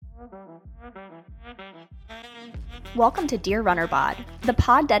Welcome to Dear Runner Bod, the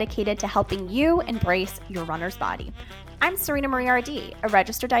pod dedicated to helping you embrace your runner's body. I'm Serena Marie RD, a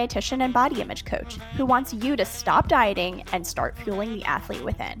registered dietitian and body image coach who wants you to stop dieting and start fueling the athlete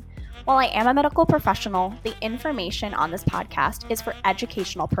within. While I am a medical professional, the information on this podcast is for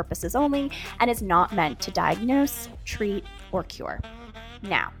educational purposes only and is not meant to diagnose, treat, or cure.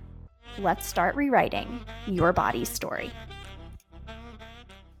 Now, let's start rewriting your body's story.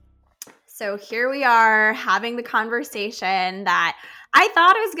 So here we are having the conversation that I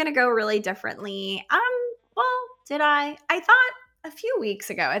thought it was going to go really differently. Did I? I thought a few weeks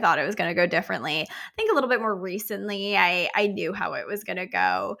ago, I thought it was going to go differently. I think a little bit more recently, I knew how it was going to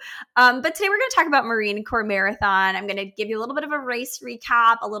go. But today we're going to talk about Marine Corps Marathon. I'm going to give you a little bit of a race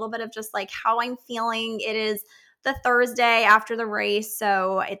recap, a little bit of just like how I'm feeling. It is the Thursday after the race.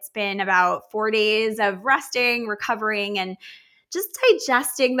 So it's been about 4 days of resting, recovering, and just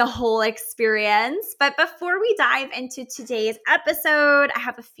digesting the whole experience. But before we dive into today's episode, I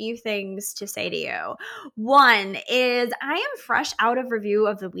have a few things to say to you. One is I am fresh out of review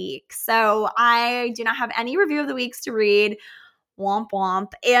of the week. So I do not have any review of the weeks to read. Womp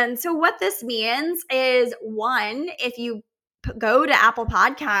womp. And so what this means is, one, if you go to Apple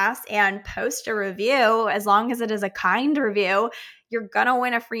Podcasts and post a review, as long as it is a kind review, you're going to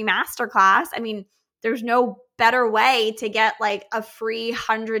win a free masterclass. I mean, there's no better way to get like a free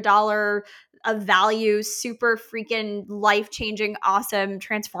 $100 of value, super freaking life-changing, awesome,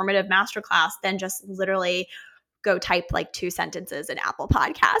 transformative masterclass than just literally go type like 2 sentences in Apple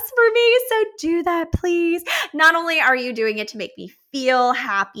Podcasts for me. So do that, please. Not only are you doing it to make me feel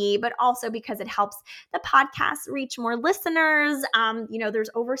happy, but also because it helps the podcast reach more listeners. There's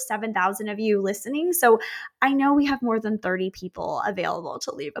over 7,000 of you listening. So I know we have more than 30 people available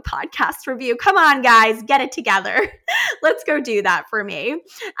to leave a podcast review. Come on, guys, get it together. Let's go do that for me.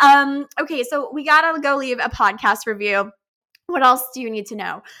 Okay, so we got to go leave a podcast review. What else do you need to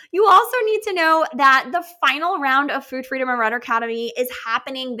know? You also need to know that the final round of Food Freedom and Runner Academy is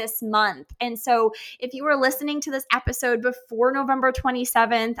happening this month. And so if you were listening to this episode before November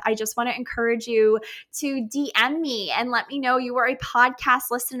 27th, I just want to encourage you to DM me and let me know you are a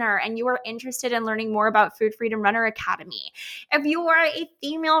podcast listener and you are interested in learning more about Food Freedom Runner Academy. If you are a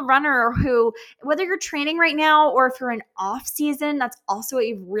female runner who, whether you're training right now or if you're in off season, that's also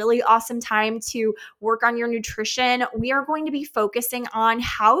a really awesome time to work on your nutrition. We are going to be focusing on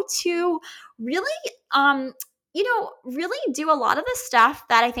how to really, really do a lot of the stuff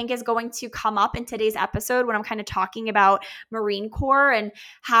that I think is going to come up in today's episode when I'm kind of talking about Marine Corps and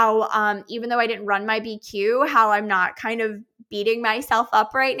how, even though I didn't run my BQ, how I'm not kind of beating myself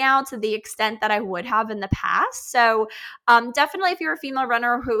up right now to the extent that I would have in the past. So definitely if you're a female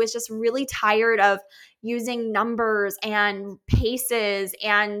runner who is just really tired of using numbers and paces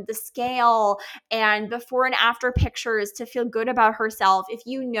and the scale and before and after pictures to feel good about herself, if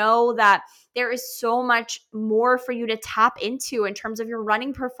you know that there is so much more for you to tap into in terms of your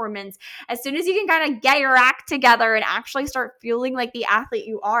running performance, as soon as you can kind of get your act together and actually start feeling like the athlete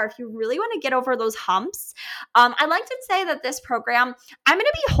you are, if you really want to get over those humps, I like to say that this program, I'm going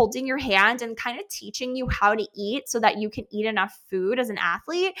to be holding your hand and kind of teaching you how to eat so that you can eat enough food as an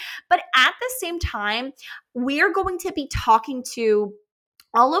athlete. But at the same time, we're going to be talking to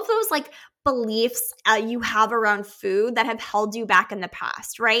all of those like beliefs you have around food that have held you back in the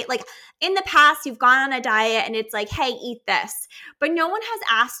past, right? Like in the past, you've gone on a diet and it's like, hey, eat this. But no one has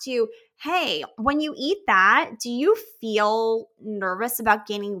asked you, hey, when you eat that, do you feel nervous about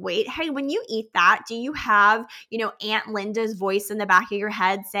gaining weight? Hey, when you eat that, do you have, Aunt Linda's voice in the back of your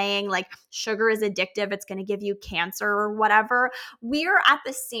head saying like sugar is addictive, it's going to give you cancer or whatever? We're at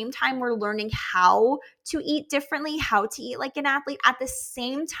the same time, we're learning how to eat differently, how to eat like an athlete. At the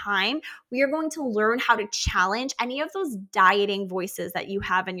same time, we are going to learn how to challenge any of those dieting voices that you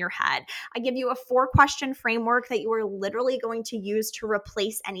have in your head. I give you a 4-question framework that you are literally going to use to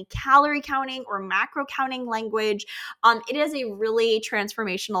replace any calorie counting or macro counting language. It is a really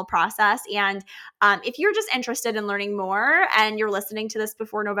transformational process. And if you're just interested in learning more and you're listening to this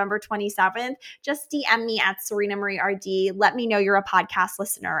before November 27th, just DM me at Serena Marie RD. Let me know you're a podcast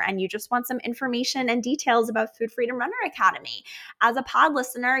listener and you just want some information and details about Food Freedom Runner Academy. As a pod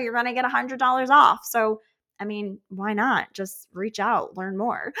listener, you're going to get $100 off. So, I mean, why not? Just reach out, learn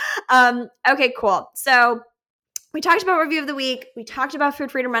more. Okay, cool. So we talked about review of the week. We talked about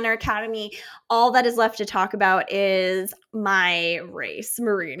Food Freedom Runner Academy. All that is left to talk about is my race,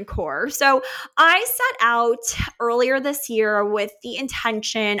 Marine Corps. So I set out earlier this year with the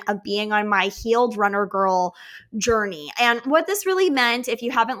intention of being on my healed runner girl journey. And what this really meant, if you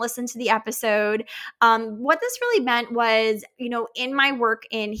haven't listened to the episode, what this really meant was, in my work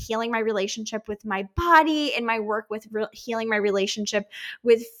in healing my relationship with my body, in my work with healing my relationship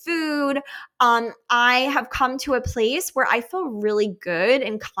with food, I have come to a place where I feel really good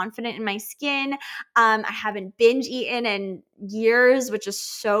and confident in my skin. I haven't binge eaten in years, which is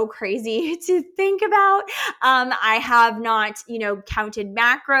so crazy to think about. I have not, counted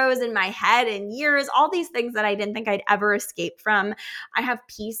macros in my head in years, all these things that I didn't think I'd ever escape from, I have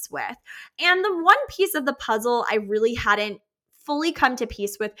peace with. And the one piece of the puzzle I really hadn't fully come to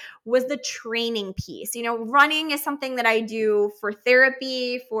peace with was the training piece. Running is something that I do for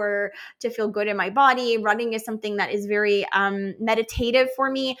therapy, to feel good in my body. Running is something that is very meditative for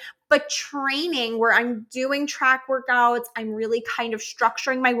me. But training, where I'm doing track workouts, I'm really kind of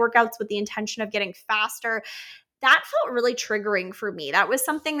structuring my workouts with the intention of getting faster, that felt really triggering for me. That was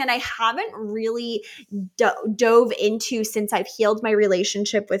something that I haven't really dove into since I've healed my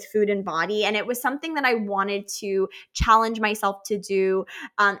relationship with food and body. And it was something that I wanted to challenge myself to do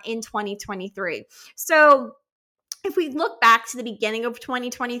in 2023. So if we look back to the beginning of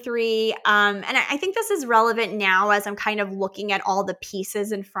 2023, and I think this is relevant now as I'm kind of looking at all the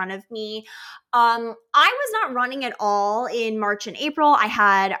pieces in front of me, I was not running at all in March and April. I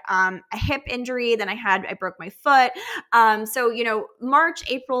had a hip injury, then I broke my foot. So, March,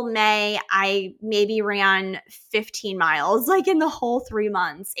 April, May, I maybe ran 15 miles like in the whole 3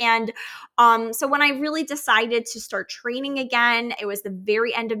 months. And so when I really decided to start training again, it was the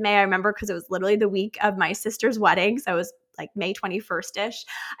very end of May. I remember because it was literally the week of my sister's wedding. So it was like May 21st-ish.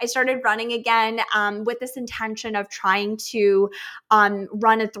 I started running again with this intention of trying to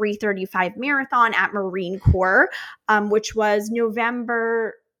run a 3:35 marathon at Marine Corps, which was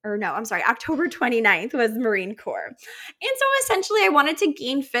October 29th was Marine Corps. And so essentially I wanted to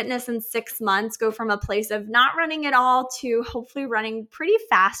gain fitness in 6 months, go from a place of not running at all to hopefully running pretty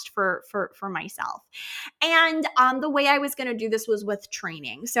fast for myself. And the way I was going to do this was with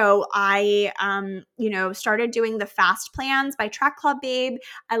training. So I, started doing the fast plans by Track Club Babe.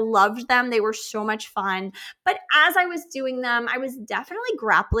 I loved them. They were so much fun. But as I was doing them, I was definitely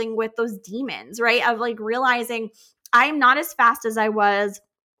grappling with those demons, right? Of like realizing I'm not as fast as I was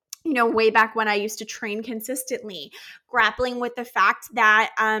way back when I used to train consistently, grappling with the fact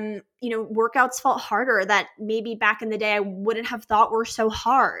that, workouts felt harder that maybe back in the day I wouldn't have thought were so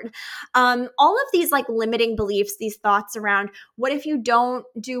hard. All of these like limiting beliefs, these thoughts around what if you don't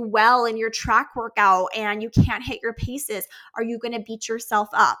do well in your track workout and you can't hit your paces? Are you going to beat yourself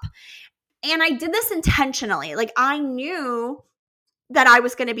up? And I did this intentionally. Like I knew that I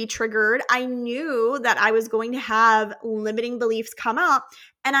was going to be triggered. I knew that I was going to have limiting beliefs come up.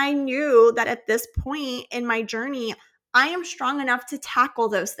 And I knew that at this point in my journey, I am strong enough to tackle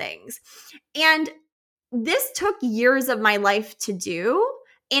those things. And this took years of my life to do.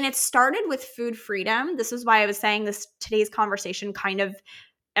 And it started with food freedom. This is why I was saying today's conversation kind of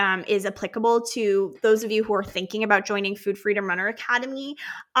is applicable to those of you who are thinking about joining Food Freedom Runner Academy.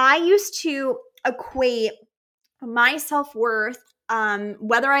 I used to equate my self-worth,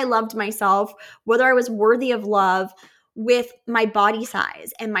 whether I loved myself, whether I was worthy of love, with my body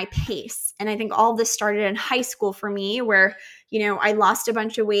size and my pace. And I think all of this started in high school for me where, I lost a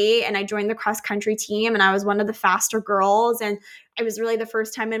bunch of weight and I joined the cross country team and I was one of the faster girls. And it was really the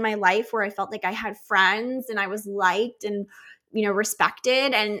first time in my life where I felt like I had friends and I was liked and,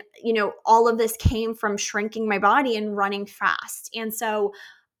 respected. And, all of this came from shrinking my body and running fast. And so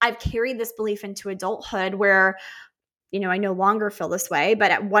I've carried this belief into adulthood where, I no longer feel this way,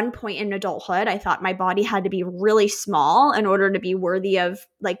 but at one point in adulthood, I thought my body had to be really small in order to be worthy of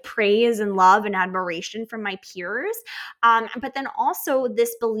like praise and love and admiration from my peers. But then also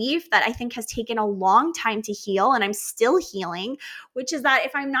this belief that I think has taken a long time to heal and I'm still healing, which is that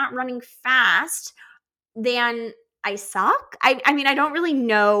if I'm not running fast, then I suck. I mean, I don't really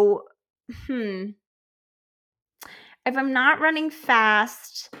know. If I'm not running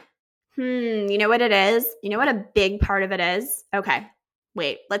fast, you know what it is? You know what a big part of it is? Okay,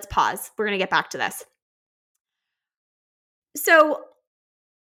 wait, let's pause. We're going to get back to this. So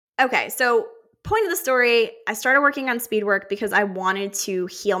point of the story, I started working on speed work because I wanted to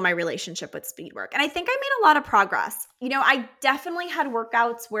heal my relationship with speed work. And I think I made a lot of progress. I definitely had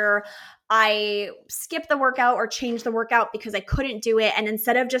workouts where I skipped the workout or changed the workout because I couldn't do it. And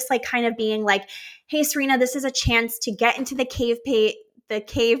instead of just like kind of being like, hey, Serena, this is a chance to get into the the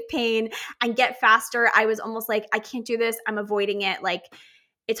cave pain and get faster, I was almost like, I can't do this. I'm avoiding it. Like,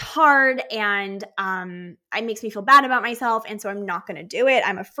 it's hard and it makes me feel bad about myself. And so I'm not going to do it.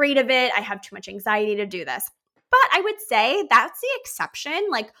 I'm afraid of it. I have too much anxiety to do this. But I would say that's the exception.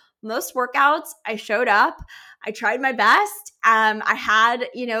 Like, most workouts, I showed up, I tried my best. I had,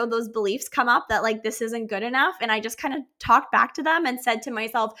 those beliefs come up that like, this isn't good enough. And I just kind of talked back to them and said to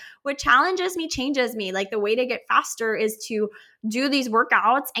myself, what challenges me changes me. Like, the way to get faster is to do these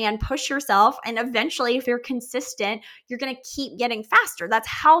workouts and push yourself. And eventually, if you're consistent, you're going to keep getting faster. That's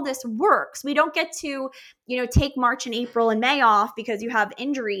how this works. We don't get to, take March and April and May off because you have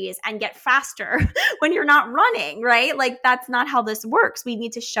injuries and get faster when you're not running, right? Like, that's not how this works. We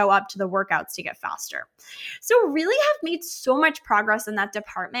need to show up to the workouts to get faster. So really have made so much progress in that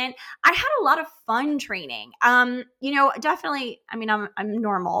department. I had a lot of fun training. Definitely, I'm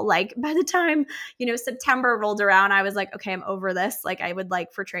normal. Like, by the time, September rolled around, I was like, okay, I'm over this. Like, I would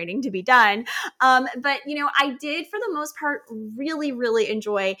like for training to be done. But I did, for the most part, really, really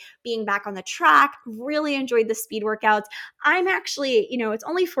enjoy being back on the track, really enjoyed the speed workouts. I'm actually, it's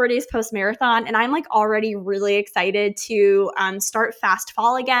only 4 days post-marathon, and I'm like already really excited to start fast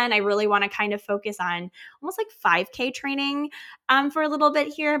fall again. I really want to kind of focus on almost like 5K training for a little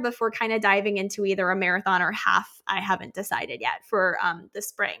bit here before kind of diving into either a marathon or half. I haven't decided yet for the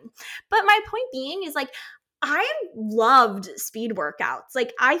spring. But my point being is like, I loved speed workouts.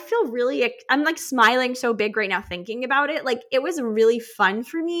 Like, I feel really, I'm like smiling so big right now thinking about it. Like, it was really fun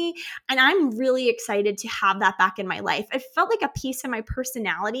for me. And I'm really excited to have that back in my life. It felt like a piece of my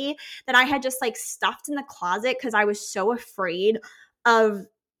personality that I had just like stuffed in the closet because I was so afraid of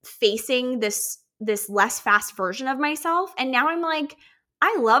facing this less fast version of myself. And now I'm like,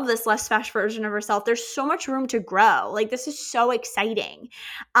 I love this less fast version of herself. There's so much room to grow. Like, this is so exciting.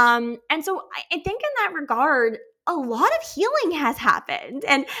 And so I think in that regard, a lot of healing has happened.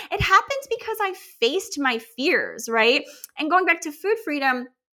 And it happens because I faced my fears, right? And going back to food freedom,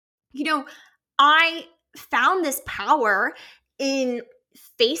 I found this power in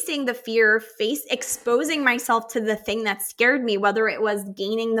facing the fear, exposing myself to the thing that scared me, whether it was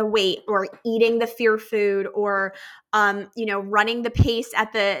gaining the weight or eating the fear food or, running the pace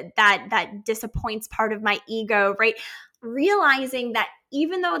at that disappoints part of my ego, right? Realizing that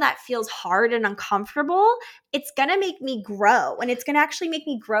even though that feels hard and uncomfortable, it's going to make me grow, and it's going to actually make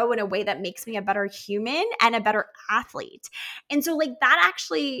me grow in a way that makes me a better human and a better athlete. And so like that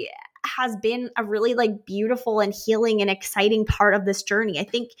actually has been a really like beautiful and healing and exciting part of this journey. I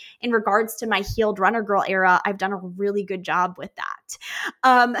think in regards to my healed runner girl era, I've done a really good job with that.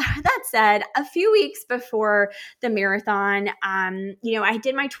 That said, a few weeks before the marathon, I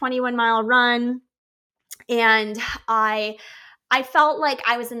did my 21-mile run, and I felt like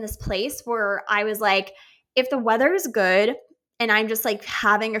I was in this place where I was like, if the weather is good and I'm just like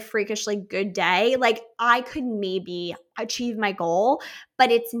having a freakishly good day, like I could maybe achieve my goal,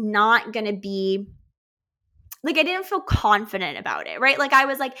 but it's not going to be like, I didn't feel confident about it, right? Like, I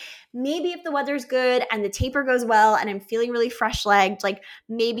was like, maybe if the weather's good and the taper goes well and I'm feeling really fresh legged, like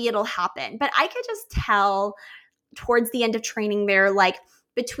maybe it'll happen. But I could just tell towards the end of training there, like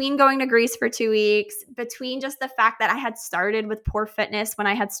between going to Greece for 2 weeks, between just the fact that I had started with poor fitness when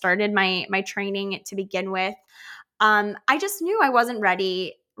I had started my training to begin with, I just knew I wasn't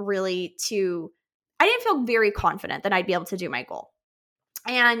ready really I didn't feel very confident that I'd be able to do my goal.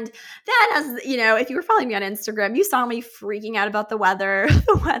 And then, as if you were following me on Instagram, you saw me freaking out about the weather.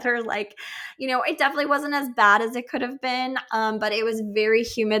 The weather, like, it definitely wasn't as bad as it could have been, but it was very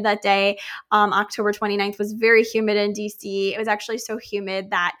humid that day. October 29th was very humid in DC. It was actually so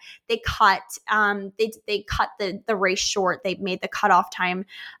humid that they cut the race short. They made the cutoff time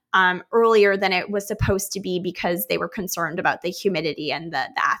earlier than it was supposed to be because they were concerned about the humidity and the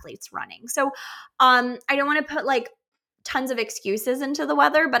athletes running. So I don't want to put like tons of excuses into the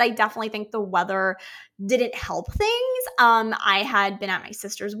weather, but I definitely think the weather didn't help things. I had been at my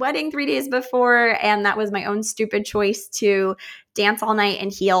sister's wedding 3 days before, and that was my own stupid choice to dance all night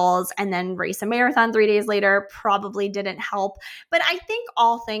in heels and then race a marathon 3 days later. Probably didn't help. But I think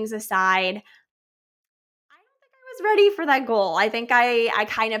all things aside, I don't think I was ready for that goal. I think I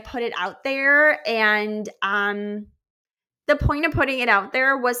kind of put it out there, and the point of putting it out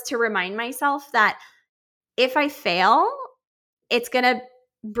there was to remind myself that if I fail, it's going to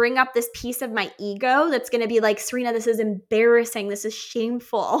bring up this piece of my ego that's going to be like, Serena, this is embarrassing. This is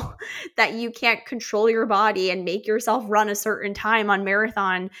shameful that you can't control your body and make yourself run a certain time on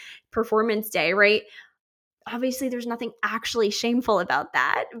marathon performance day, right? Obviously, there's nothing actually shameful about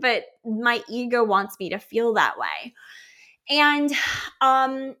that, but my ego wants me to feel that way. And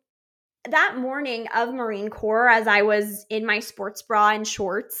that morning of Marine Corps, as I was in my sports bra and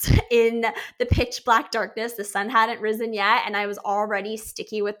shorts in the pitch black darkness, the sun hadn't risen yet, and I was already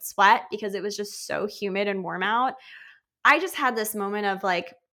sticky with sweat because it was just so humid and warm out. I just had this moment of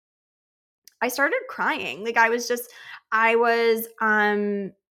like, I started crying. Like I was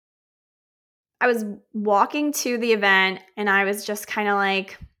walking to the event and I was just kind of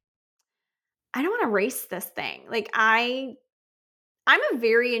like, I don't want to race this thing. Like I'm a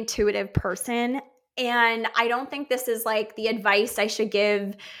very intuitive person, and I don't think this is like the advice I should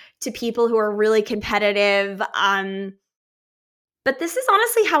give to people who are really competitive. But this is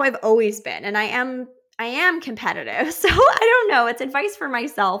honestly how I've always been, and I am competitive. So I don't know. It's advice for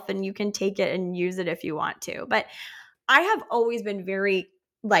myself, and you can take it and use it if you want to. But I have always been very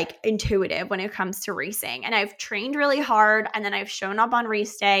like intuitive when it comes to racing, and I've trained really hard, and then I've shown up on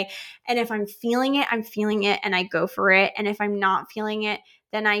race day, and if I'm feeling it, I'm feeling it and I go for it, and if I'm not feeling it,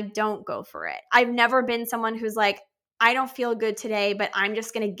 then I don't go for it. I've never been someone who's like, I don't feel good today, but I'm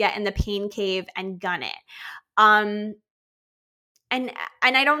just going to get in the pain cave and gun it. Um and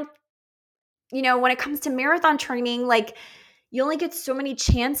I don't, when it comes to marathon training, like you only get so many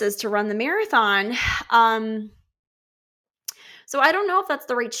chances to run the marathon. So I don't know if that's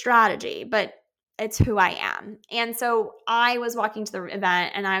the right strategy, but it's who I am. And so I was walking to the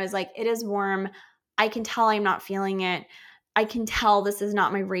event and I was like, it is warm. I can tell I'm not feeling it. I can tell this is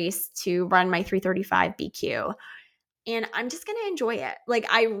not my race to run my 3:35 BQ. And I'm just going to enjoy it. Like,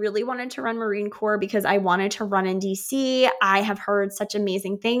 I really wanted to run Marine Corps because I wanted to run in DC. I have heard such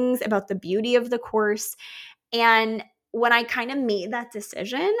amazing things about the beauty of the course. And when I kind of made that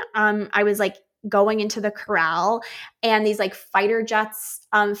decision, I was like going into the corral and these like fighter jets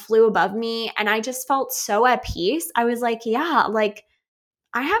flew above me. And I just felt so at peace. I was like, yeah, like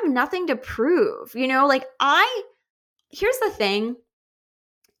I have nothing to prove, like here's the thing.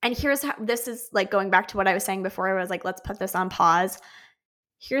 And here's how this is like going back to what I was saying before. I was like, let's put this on pause.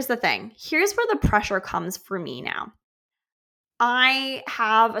 Here's the thing. Here's where the pressure comes for me now. I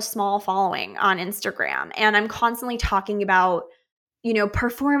have a small following on Instagram and I'm constantly talking about,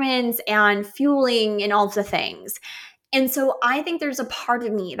 performance and fueling and all of the things. And so I think there's a part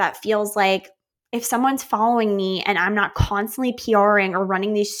of me that feels like if someone's following me and I'm not constantly PRing or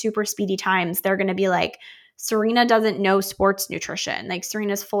running these super speedy times, they're going to be like, Serena doesn't know sports nutrition. Like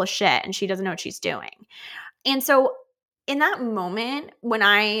Serena's full of shit and she doesn't know what she's doing. And so in that moment, when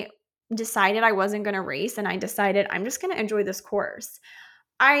I decided I wasn't going to race and I decided I'm just going to enjoy this course,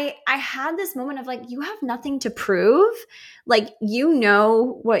 I had this moment of like, you have nothing to prove. Like, you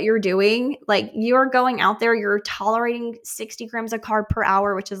know what you're doing. Like, you're going out there, you're tolerating 60 grams of carb per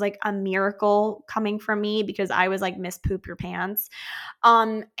hour, which is like a miracle coming from me because I was like, miss poop your pants.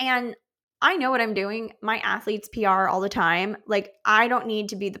 And I know what I'm doing. My athletes PR all the time. Like, I don't need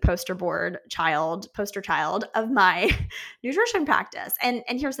to be the poster child of my nutrition practice. And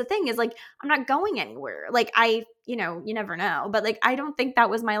here's the thing is like, I'm not going anywhere. Like you never know, but like, I don't think that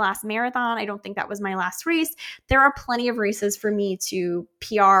was my last marathon. I don't think that was my last race. There are plenty of races for me to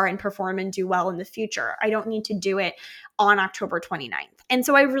PR and perform and do well in the future. I don't need to do it on October 29th. And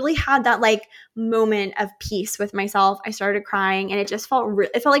so I really had that like moment of peace with myself. I started crying and it just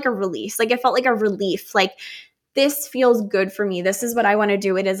it felt like a release. Like it felt like a relief. Like this feels good for me. This is what I want to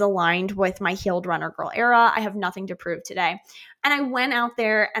do. It is aligned with my healed runner girl era. I have nothing to prove today. And I went out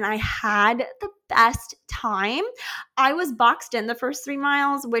there and I had the best time. I was boxed in the first 3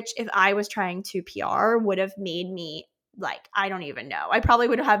 miles, which if I was trying to PR would have made me like, I don't even know. I probably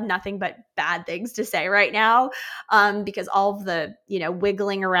would have nothing but bad things to say right now, because all of the,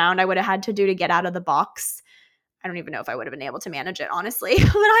 wiggling around I would have had to do to get out of the box. I don't even know if I would have been able to manage it, honestly.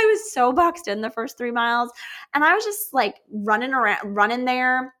 But I was so boxed in the first 3 miles. And I was just like running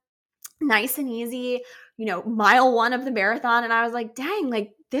there, nice and easy, mile 1 of the marathon. And I was like, dang,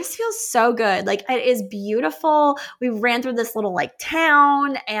 like this feels so good. Like it is beautiful. We ran through this little like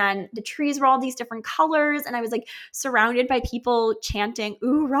town and the trees were all these different colors. And I was like surrounded by people chanting,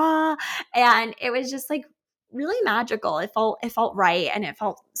 "Oorah." And it was just like really magical. It felt right. And it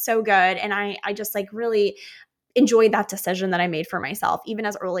felt so good. And I just like really enjoyed that decision that I made for myself, even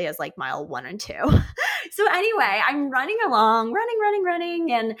as early as like mile 1 and 2. So anyway, I'm running along,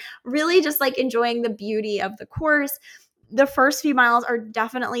 running, and really just like enjoying the beauty of the course. The first few miles are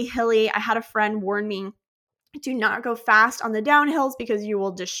definitely hilly. I had a friend warn me, do not go fast on the downhills because you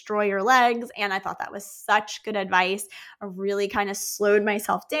will destroy your legs. And I thought that was such good advice. I really kind of slowed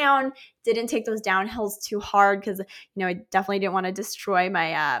myself down, didn't take those downhills too hard because, I definitely didn't want to destroy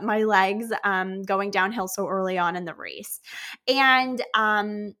my my legs going downhill so early on in the race. And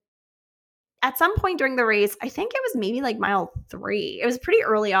at some point during the race, I think it was maybe like mile 3. It was pretty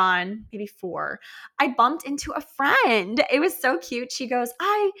early on, maybe 4. I bumped into a friend. It was so cute. She goes,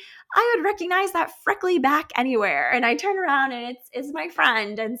 I would recognize that freckly back anywhere. And I turn around and it's my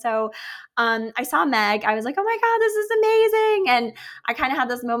friend. And so I saw Meg. I was like, oh my God, this is amazing. And I kind of had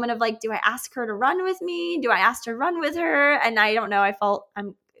this moment of like, do I ask her to run with me? Do I ask to run with her? And I don't know.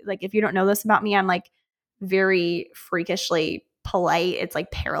 I'm like, if you don't know this about me, I'm like very freakishly polite. It's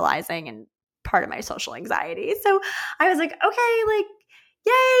like paralyzing and part of my social anxiety. So I was like, okay, like,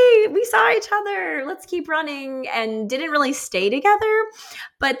 yay, we saw each other. Let's keep running, and didn't really stay together.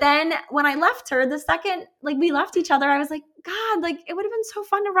 But then when I left her, the second like we left each other, I was like, God, like it would have been so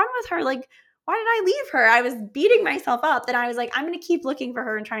fun to run with her. Like, why did I leave her? I was beating myself up. Then I was like, I'm going to keep looking for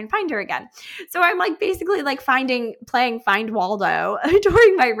her and try and find her again. So I'm like basically like playing Find Waldo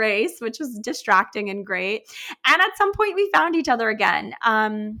during my race, which was distracting and great. And at some point we found each other again. I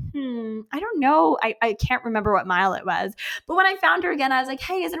don't know. I can't remember what mile it was. But when I found her again, I was like,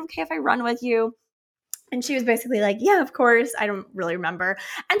 hey, is it okay if I run with you? And she was basically like, yeah, of course. I don't really remember.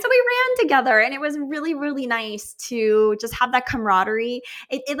 And so we ran together, and it was really, really nice to just have that camaraderie.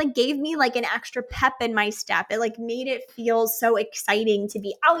 It like gave me like an extra pep in my step. It like made it feel so exciting to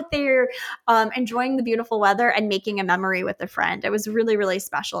be out there, enjoying the beautiful weather and making a memory with a friend. It was really, really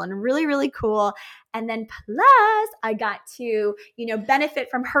special and really, really cool. And then plus I got to,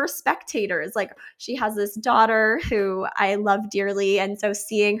 benefit from her spectators. Like she has this daughter who I love dearly. And so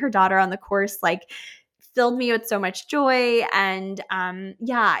seeing her daughter on the course, like, filled me with so much joy. And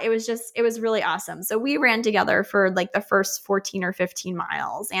it was really awesome. So we ran together for like the first 14 or 15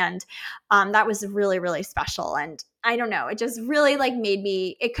 miles. And that was really, really special. And I don't know, it just really like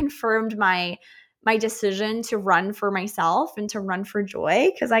it confirmed my decision to run for myself and to run for joy,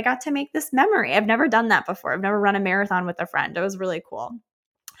 because I got to make this memory. I've never done that before. I've never run a marathon with a friend. It was really cool.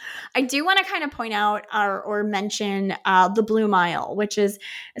 I do want to kind of point out or mention the Blue Mile, which is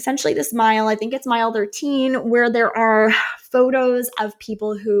essentially this mile, I think it's mile 13, where there are photos of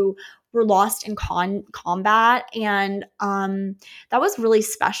people who were lost in combat. And that was really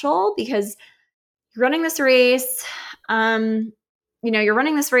special because you're running this race, you're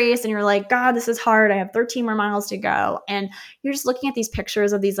running this race and you're like, God, this is hard. I have 13 more miles to go. And you're just looking at these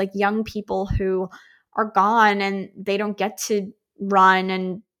pictures of these like young people who are gone and they don't get to run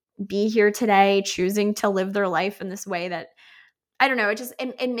and be here today, choosing to live their life in this way that, I don't know,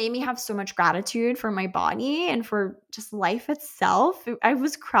 it made me have so much gratitude for my body and for just life itself. I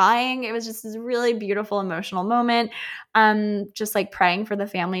was crying. It was just this really beautiful emotional moment. Just like praying for the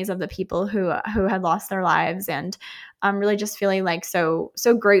families of the people who had lost their lives, and really just feeling like so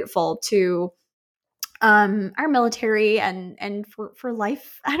grateful to our military and for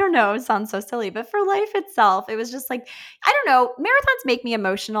life. I don't know, it sounds so silly, but for life itself, it was just like, I don't know, marathons make me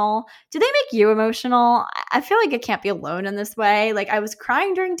emotional. Do they make you emotional? I feel like I can't be alone in this way. Like I was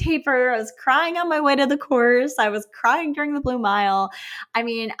crying during taper, I was crying on my way to the course, I was crying during the Blue Mile. I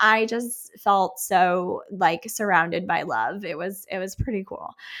mean, I just felt so like surrounded by love. It was pretty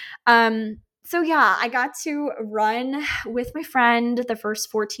cool. So yeah, I got to run with my friend the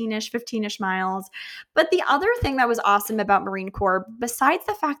first 14-ish, 15-ish miles. But the other thing that was awesome about Marine Corps, besides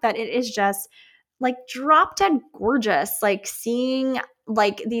the fact that it is just like drop dead gorgeous, like seeing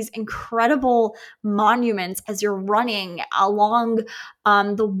like these incredible monuments as you're running along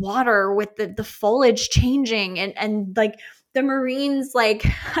the water with the foliage changing and like the Marines, like,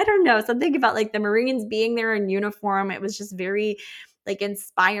 I don't know, something about like the Marines being there in uniform. It was just very like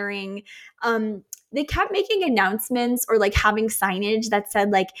inspiring. They kept making announcements or like having signage that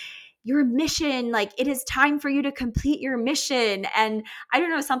said like, your mission, like it is time for you to complete your mission. And I don't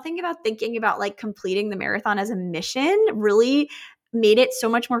know, something about thinking about like completing the marathon as a mission really made it so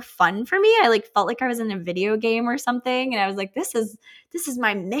much more fun for me. I like felt like I was in a video game or something. And I was like, this is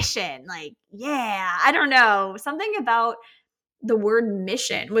my mission. Like, yeah, I don't know. Something about the word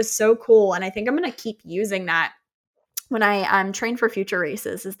mission was so cool. And I think I'm going to keep using that when I train for future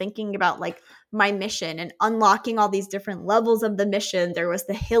races, is thinking about like my mission and unlocking all these different levels of the mission. There was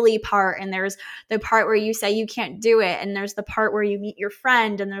the hilly part, and there's the part where you say you can't do it, and there's the part where you meet your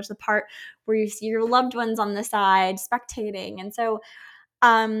friend, and there's the part where you see your loved ones on the side spectating. And so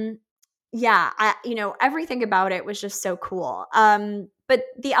everything about it was just so cool. But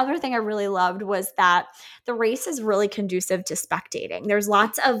the other thing I really loved was that the race is really conducive to spectating. There's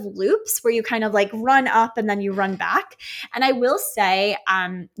lots of loops where you kind of like run up and then you run back. And I will say,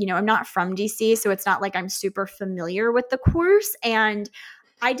 I'm not from DC, so it's not like I'm super familiar with the course. And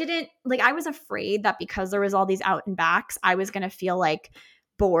I was afraid that because there was all these out and backs, I was going to feel like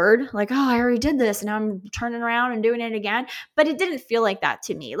bored, like, oh, I already did this and now I'm turning around and doing it again. But it didn't feel like that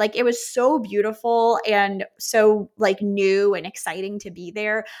to me. Like, it was so beautiful and so like new and exciting to be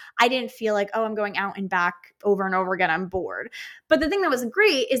there. I didn't feel like, oh, I'm going out and back over and over again. I'm bored. But the thing that was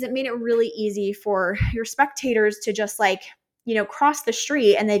great is it made it really easy for your spectators to just like, cross the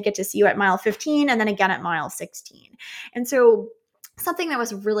street and they'd get to see you at mile 15 and then again at mile 16. And so something that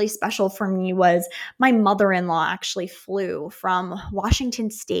was really special for me was my mother-in-law actually flew from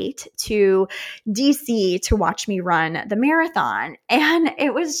Washington State to DC to watch me run the marathon. And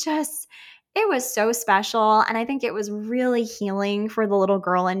it was so special. And I think it was really healing for the little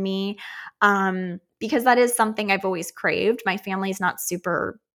girl in me, because that is something I've always craved. My family's not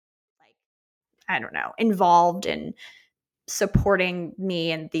super, like, I don't know, involved in supporting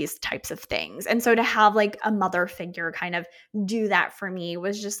me in these types of things. And so to have like a mother figure kind of do that for me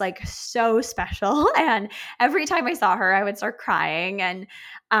was just like so special. And every time I saw her, I would start crying. And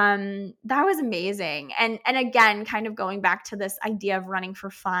that was amazing. And again, kind of going back to this idea of running for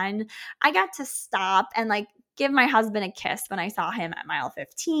fun, I got to stop and like give my husband a kiss when I saw him at mile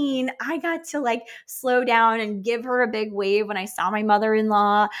 15. I got to like slow down and give her a big wave when I saw my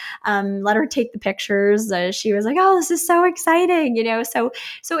mother-in-law, let her take the pictures. She was like, oh, this is so exciting, so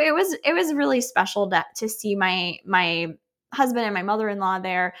it was really special to see my husband and my mother-in-law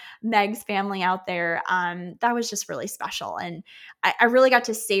there, Meg's family out there. That was just really special. And I really got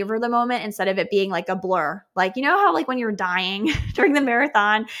to savor the moment instead of it being like a blur. Like, how like when you're dying during the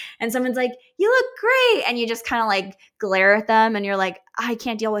marathon and someone's like, you look great. And you just kind of like glare at them and you're like, I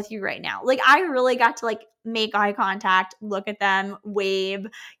can't deal with you right now. Like, I really got to like make eye contact, look at them, wave,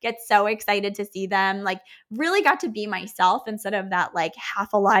 get so excited to see them, like really got to be myself instead of that like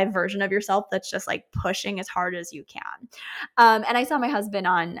half alive version of yourself that's just like pushing as hard as you can. And I saw my husband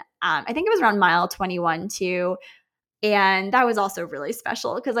on, I think it was around mile 21 too. And that was also really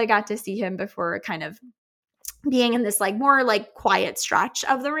special because I got to see him before kind of being in this like more like quiet stretch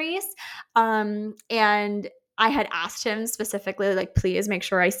of the race. And I had asked him specifically, like, please make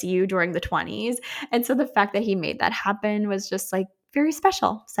sure I see you during the 20s. And so the fact that he made that happen was just like very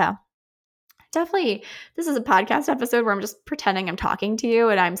special. So definitely, this is a podcast episode where I'm just pretending I'm talking to you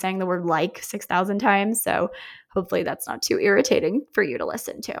and I'm saying the word like 6,000 times. So hopefully that's not too irritating for you to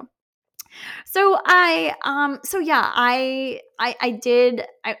listen to. So I don't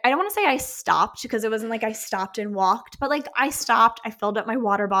want to say I stopped because it wasn't like I stopped and walked, but like I stopped, I filled up my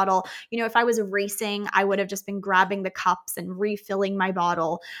water bottle. If I was racing, I would have just been grabbing the cups and refilling my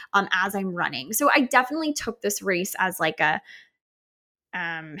bottle as I'm running. So I definitely took this race as like a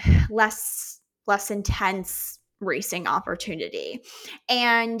less intense racing opportunity.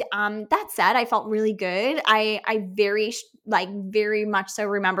 And that said, I felt really good. I very much so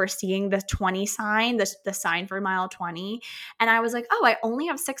remember seeing the 20 sign, the sign for mile 20. And I was like, oh, I only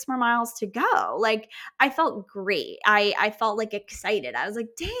have 6 more miles to go. Like, I felt great. I felt like excited. I was like,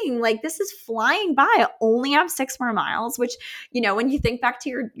 dang, like this is flying by. I only have 6 more miles, which, when you think back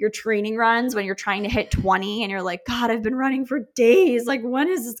to your training runs, when you're trying to hit 20 and you're like, God, I've been running for days. Like, when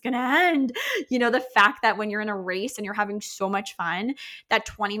is this going to end? The fact that when you're in a race and you're having so much fun, that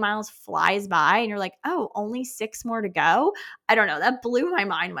 20 miles flies by and you're like, oh, only 6 more to go. I don't know. That blew my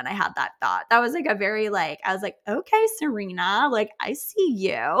mind when I had that thought. That was like a very I was like, okay, Serena, like I see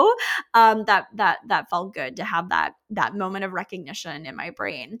you. That felt good to have that moment of recognition in my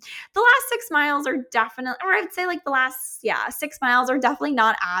brain. The last 6 miles are definitely, or I'd say like the last 6 miles are definitely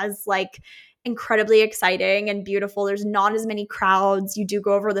not as like incredibly exciting and beautiful. There's not as many crowds. You do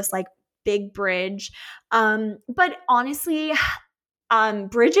go over this like big bridge. But honestly,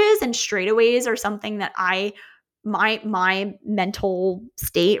 bridges and straightaways are something that my mental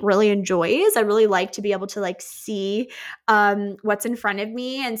state really enjoys. I really like to be able to like see what's in front of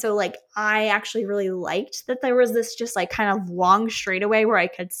me. And so like I actually really liked that there was this just like kind of long straightaway where I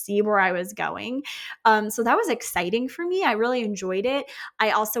could see where I was going. So that was exciting for me. I really enjoyed it.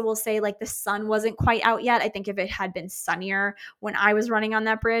 I also will say like the sun wasn't quite out yet. I think if it had been sunnier when I was running on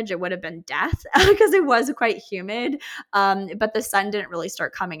that bridge, it would have been death because it was quite humid. But the sun didn't really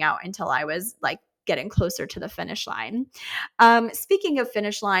start coming out until I was like getting closer to the finish line. Speaking of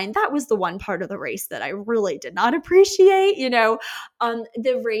finish line, that was the one part of the race that I really did not appreciate.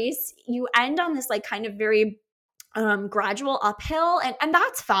 The race, you end on this like kind of very gradual uphill and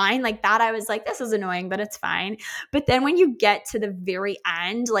that's fine. Like that, I was like, this is annoying, but it's fine. But then when you get to the very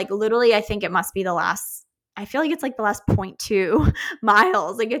end, like literally, I think it must be the last I feel like it's like the last 0.2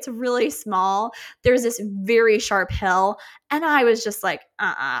 miles. Like it's really small. There's this very sharp hill. And I was just like,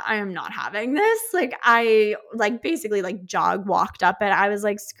 I am not having this. Like I like basically like jog walked up it. I was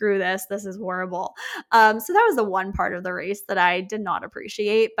like, screw this. This is horrible. So that was the one part of the race that I did not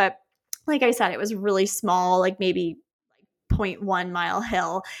appreciate. But like I said, it was really small, like maybe 0.1 mile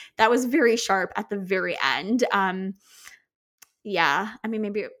hill that was very sharp at the very end. Yeah, I mean,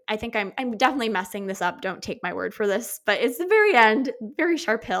 maybe I think I'm definitely messing this up. Don't take my word for this, but it's the very end, very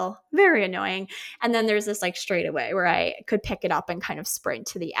sharp hill, very annoying. And then there's this like straightaway where I could pick it up and kind of sprint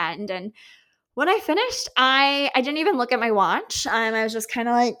to the end. And when I finished, I didn't even look at my watch. I was just kind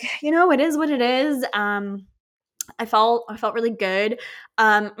of like, it is what it is. I felt really good.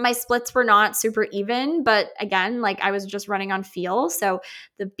 My splits were not super even, but again, like I was just running on feel. So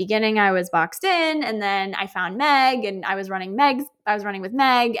the beginning I was boxed in, and then I found Meg, and I was running with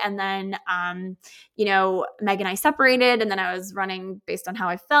Meg, and then Meg and I separated, and then I was running based on how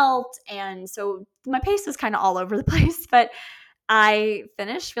I felt, and so my pace was kind of all over the place, but I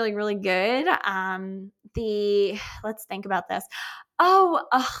finished feeling really good. Let's think about this.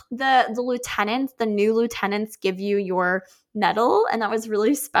 The new lieutenants give you your medal, and that was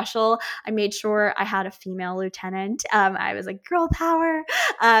really special. I made sure I had a female lieutenant. I was like, girl power.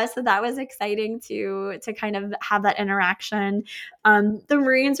 So that was exciting to kind of have that interaction. The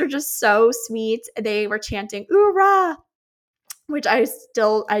Marines were just so sweet. They were chanting, "Oorah!" which I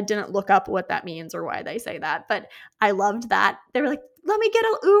didn't look up what that means or why they say that, but I loved that. They were like, let me get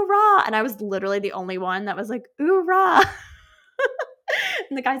a oorah. And I was literally the only one that was like, oorah.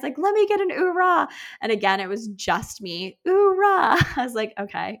 And the guy's like, let me get an oorah. And again, it was just me, oorah. I was like,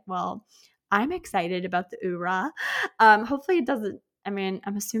 okay, well, I'm excited about the oorah. Hopefully it doesn't,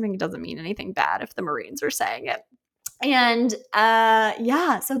 I'm assuming it doesn't mean anything bad if the Marines are saying it. And so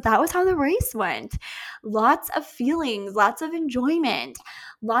that was how the race went. Lots of feelings, lots of enjoyment,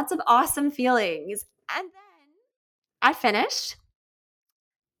 lots of awesome feelings. And then I finished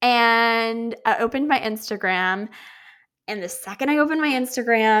and I opened my Instagram. And the second I opened my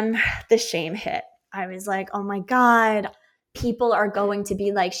Instagram, the shame hit. I was like, oh my God, people are going to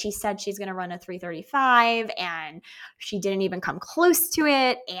be like, she said she's going to run a 3:35 and she didn't even come close to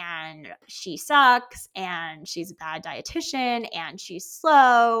it. And she sucks and she's a bad dietitian and she's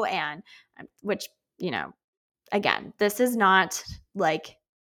slow. And which, again, this is not like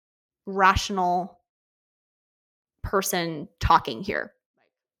rational person talking here.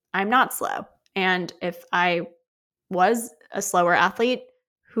 I'm not slow. And if I was a slower athlete,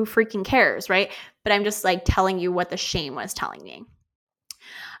 who freaking cares, right? But I'm just like telling you what the shame was telling me.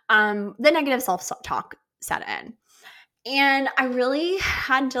 The negative self-talk set in. And I really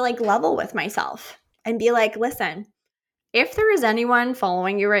had to like level with myself and be like, listen, if there is anyone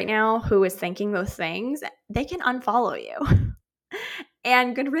following you right now who is thinking those things, they can unfollow you.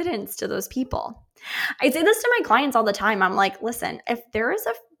 And good riddance to those people. I say this to my clients all the time. I'm like, listen, if there is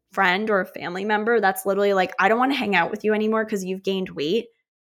a friend or a family member that's literally like, I don't want to hang out with you anymore because you've gained weight.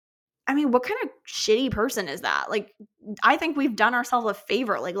 I mean, what kind of shitty person is that? Like, I think we've done ourselves a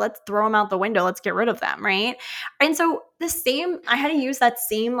favor. Like, let's throw them out the window. Let's get rid of them, right? And so I had to use that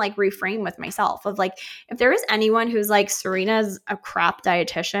same like reframe with myself of like, if there is anyone who's like, Serena's a crap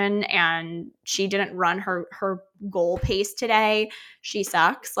dietitian and she didn't run her goal pace today, she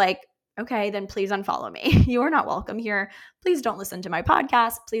sucks. Like, okay, then please unfollow me. You are not welcome here. Please don't listen to my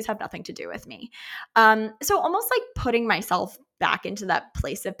podcast. Please have nothing to do with me. So almost like putting myself back into that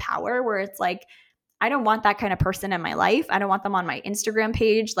place of power where it's like, I don't want that kind of person in my life. I don't want them on my Instagram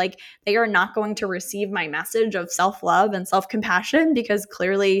page. Like they are not going to receive my message of self-love and self-compassion because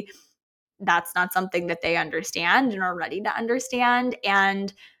clearly that's not something that they understand and are ready to understand.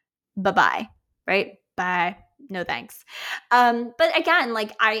 And bye-bye, right? Bye. No thanks. But again,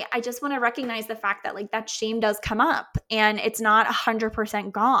 like I just want to recognize the fact that like that shame does come up and it's not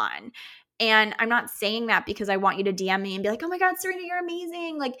 100% gone. And I'm not saying that because I want you to DM me and be like, oh my God, Serena, you're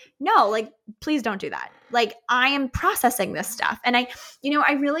amazing. Like, no, like, please don't do that. Like, I am processing this stuff. And I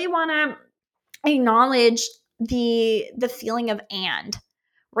really want to acknowledge the feeling of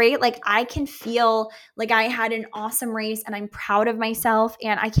right? Like I can feel like I had an awesome race and I'm proud of myself.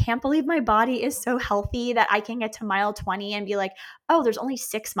 And I can't believe my body is so healthy that I can get to mile 20 and be like, oh, there's only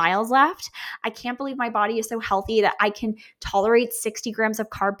 6 miles left. I can't believe my body is so healthy that I can tolerate 60 grams of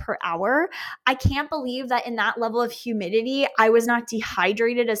carb per hour. I can't believe that in that level of humidity, I was not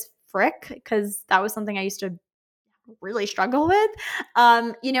dehydrated as frick because that was something I used to really struggle with.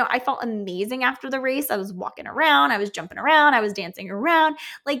 I felt amazing after the race. I was walking around, I was jumping around, I was dancing around.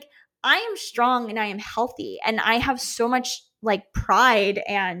 Like I am strong and I am healthy and I have so much like pride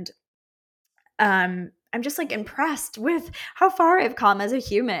and I'm just like impressed with how far I've come as a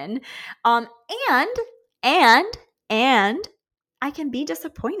human. Um, and, and, and I can be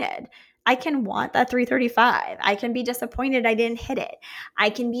disappointed. I can want that 335. I can be disappointed I didn't hit it. I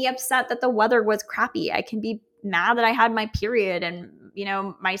can be upset that the weather was crappy. I can be mad that I had my period and,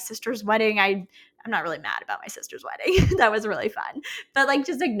 my sister's wedding. I'm not really mad about my sister's wedding. That was really fun. But like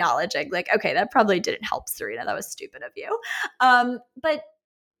just acknowledging like, okay, that probably didn't help, Serena. That was stupid of you. But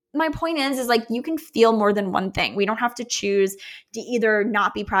my point is like you can feel more than one thing. We don't have to choose to either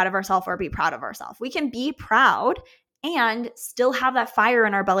not be proud of ourselves or be proud of ourselves. We can be proud and still have that fire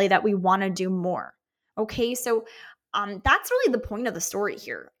in our belly that we want to do more. Okay, so that's really the point of the story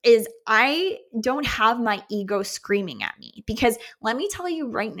here is I don't have my ego screaming at me, because let me tell you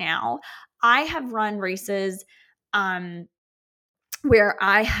right now, I have run races where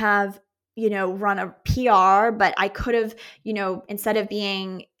I have run a PR, but I could have instead of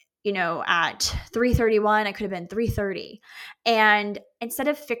being at 331, I could have been 330. And instead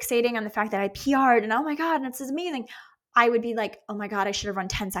of fixating on the fact that I PR'd and oh my God, this is amazing, I would be like, oh my God, I should have run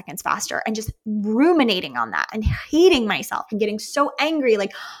 10 seconds faster, and just ruminating on that and hating myself and getting so angry.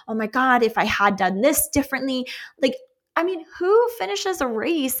 Like, oh my God, if I had done this differently, like, I mean, who finishes a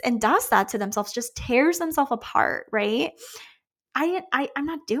race and does that to themselves, just tears themselves apart, right? I'm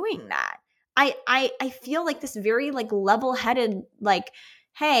not doing that. I feel like this very like level-headed, like,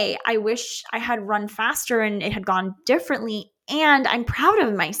 hey, I wish I had run faster and it had gone differently, and I'm proud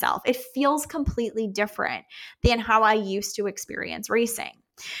of myself. It feels completely different than how I used to experience racing.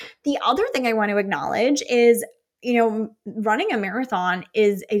 The other thing I want to acknowledge is, running a marathon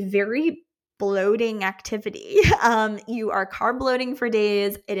is a very bloating activity. You are carb bloating for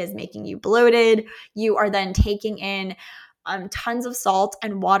days. It is making you bloated. You are then taking in tons of salt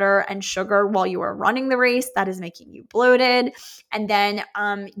and water and sugar while you are running the race. That is making you bloated. And then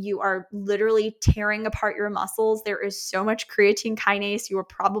you are literally tearing apart your muscles. There is so much creatine kinase. You are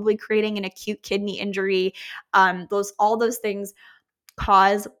probably creating an acute kidney injury. All those things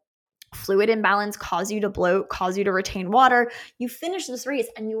cause fluid imbalance, cause you to bloat, cause you to retain water. You finish this race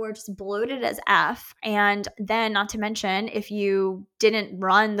and you are just bloated as F. And then, not to mention, if you didn't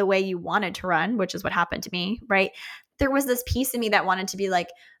run the way you wanted to run, which is what happened to me, right? There was this piece of me that wanted to be like,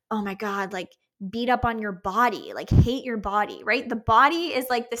 oh my God, like beat up on your body, like hate your body, right? The body is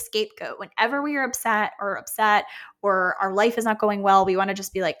like the scapegoat. Whenever we are upset or our life is not going well, we want to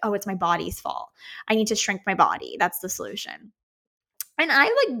just be like, oh, it's my body's fault. I need to shrink my body. That's the solution. And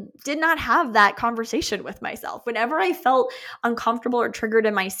I did not have that conversation with myself. Whenever I felt uncomfortable or triggered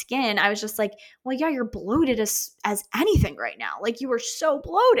in my skin, I was just like, well, yeah, you're bloated as anything right now. Like, you are so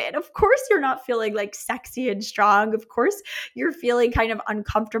bloated. Of course you're not feeling like sexy and strong. Of course you're feeling kind of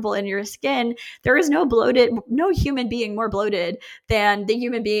uncomfortable in your skin. There is no human being more bloated than the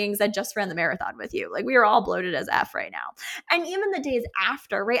human beings that just ran the marathon with you. Like, we are all bloated as F right now. And even the days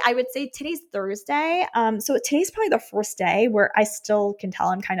after, right? I would say today's Thursday. So today's probably the first day where I still can tell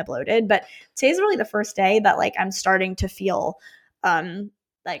I'm kind of bloated, but today's really the first day that like I'm starting to feel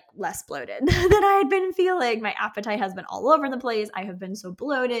like less bloated than I had been feeling. My appetite has been all over the place. I have been so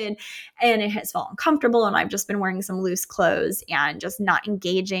bloated and it has felt uncomfortable, and I've just been wearing some loose clothes and just not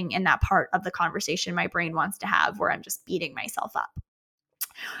engaging in that part of the conversation my brain wants to have where I'm just beating myself up.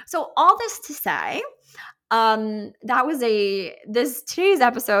 So all this to say, today's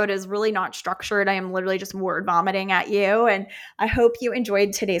episode is really not structured. I am literally just word vomiting at you. And I hope you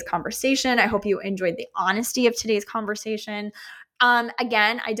enjoyed today's conversation. I hope you enjoyed the honesty of today's conversation.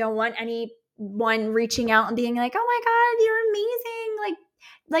 Again, I don't want anyone reaching out and being like, oh my God, you're amazing.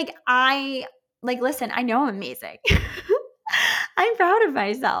 Listen, I know I'm amazing. I'm proud of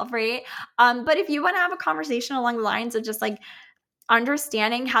myself, right? But if you want to have a conversation along the lines of just like,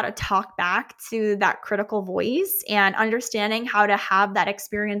 understanding how to talk back to that critical voice and understanding how to have that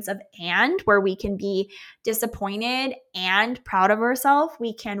experience of and where we can be disappointed and proud of ourselves.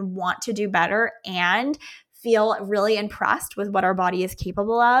 We can want to do better and feel really impressed with what our body is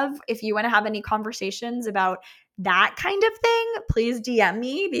capable of. If you want to have any conversations about that kind of thing, please DM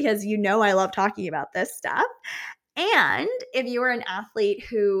me, because I love talking about this stuff. And if you are an athlete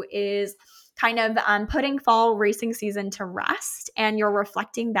who is kind of putting fall racing season to rest, and you're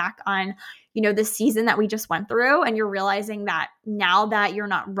reflecting back on, the season that we just went through, and you're realizing that now that you're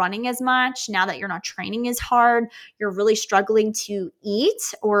not running as much, now that you're not training as hard, you're really struggling to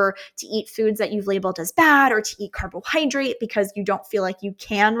eat, or to eat foods that you've labeled as bad, or to eat carbohydrate because you don't feel like you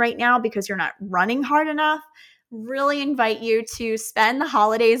can right now because you're not running hard enough. Really invite you to spend the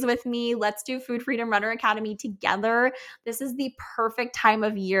holidays with me. Let's do Food Freedom Runner Academy together. This is the perfect time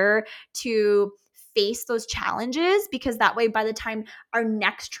of year to face those challenges, because that way by the time our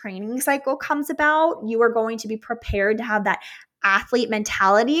next training cycle comes about, you are going to be prepared to have that athlete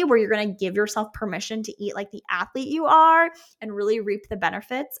mentality where you're going to give yourself permission to eat like the athlete you are and really reap the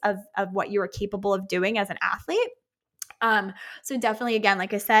benefits of what you are capable of doing as an athlete. So definitely, again,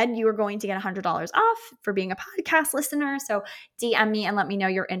 like I said, you are going to get $100 off for being a podcast listener. So DM me and let me know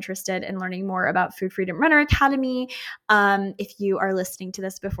you're interested in learning more about Food Freedom Runner Academy if you are listening to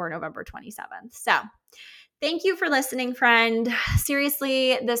this before November 27th. So thank you for listening, friend.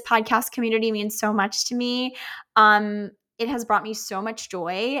 Seriously, this podcast community means so much to me. It has brought me so much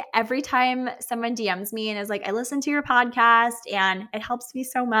joy. Every time someone DMs me and is like, I listened to your podcast and it helps me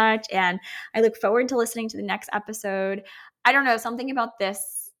so much, and I look forward to listening to the next episode. I don't know, something about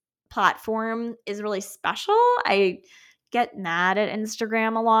this platform is really special. I get mad at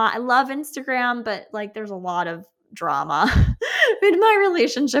Instagram a lot. I love Instagram, but like there's a lot of drama in my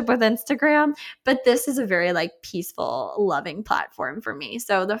relationship with Instagram, but this is a very like peaceful, loving platform for me.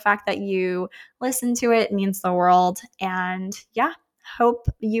 So the fact that you listen to it means the world. And yeah, hope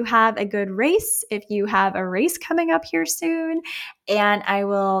you have a good race if you have a race coming up here soon. And I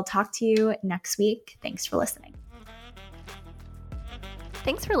will talk to you next week. Thanks for listening.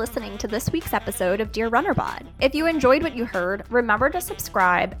 Thanks for listening to this week's episode of Dear Runner Bod. If you enjoyed what you heard, remember to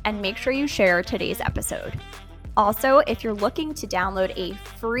subscribe and make sure you share today's episode. Also, if you're looking to download a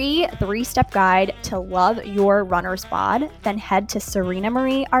free 3-step guide to love your runner's bod, then head to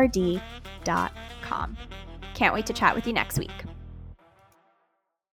serenamarierd.com. Can't wait to chat with you next week.